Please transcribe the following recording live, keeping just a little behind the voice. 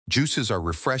Juices are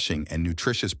refreshing and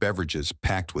nutritious beverages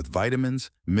packed with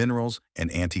vitamins, minerals, and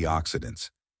antioxidants.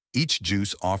 Each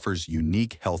juice offers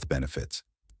unique health benefits.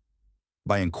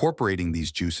 By incorporating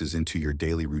these juices into your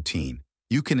daily routine,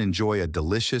 you can enjoy a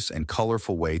delicious and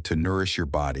colorful way to nourish your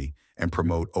body and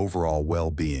promote overall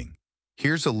well-being.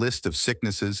 Here's a list of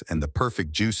sicknesses and the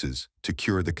perfect juices to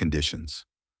cure the conditions.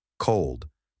 Cold.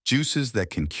 Juices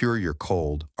that can cure your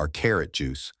cold are carrot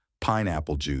juice,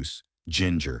 pineapple juice,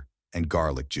 ginger, and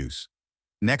garlic juice.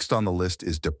 Next on the list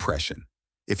is depression.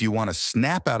 If you want to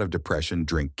snap out of depression,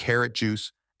 drink carrot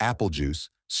juice, apple juice,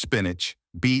 spinach,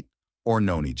 beet, or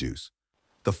noni juice.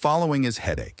 The following is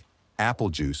headache. Apple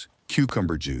juice,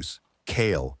 cucumber juice,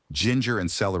 kale, ginger, and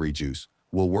celery juice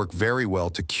will work very well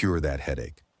to cure that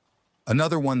headache.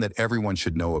 Another one that everyone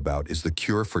should know about is the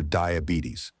cure for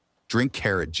diabetes. Drink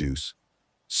carrot juice,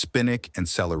 spinach and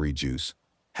celery juice.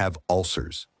 Have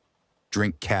ulcers.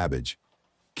 Drink cabbage,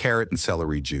 carrot and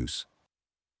celery juice.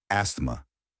 Asthma.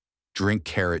 Drink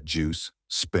carrot juice,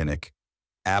 spinach,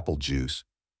 apple juice,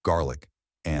 garlic,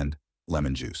 and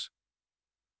lemon juice.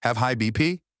 Have high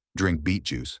BP? Drink beet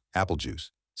juice, apple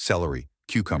juice, celery,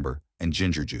 cucumber, and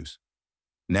ginger juice.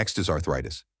 Next is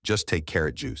arthritis. Just take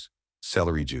carrot juice,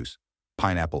 celery juice,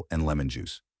 pineapple, and lemon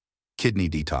juice. Kidney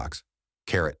detox.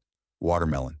 Carrot,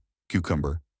 watermelon,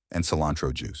 cucumber, and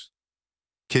cilantro juice.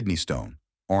 Kidney stone.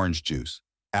 Orange juice,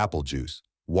 apple juice,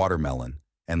 watermelon,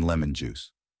 and lemon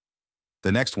juice.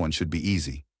 The next one should be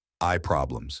easy. Eye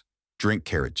problems. Drink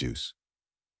carrot juice.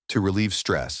 To relieve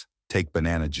stress, take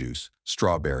banana juice,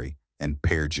 strawberry, and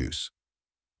pear juice.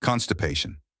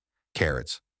 Constipation.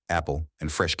 Carrots, apple,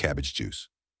 and fresh cabbage juice.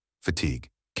 Fatigue.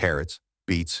 Carrots,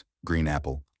 beets, green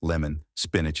apple, lemon,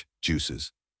 spinach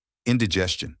juices.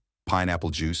 Indigestion. Pineapple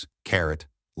juice, carrot,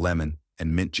 lemon,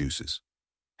 and mint juices.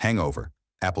 Hangover.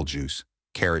 Apple juice,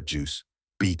 carrot juice,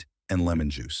 beet, and lemon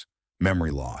juice.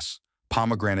 Memory loss.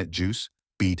 Pomegranate juice,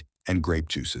 beet, and grape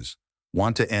juices.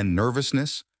 Want to end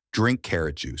nervousness? Drink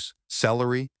carrot juice,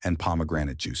 celery, and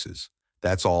pomegranate juices.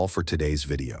 That's all for today's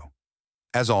video.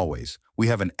 As always, we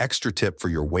have an extra tip for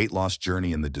your weight loss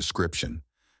journey in the description.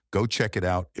 Go check it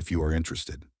out if you are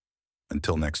interested.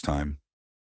 Until next time.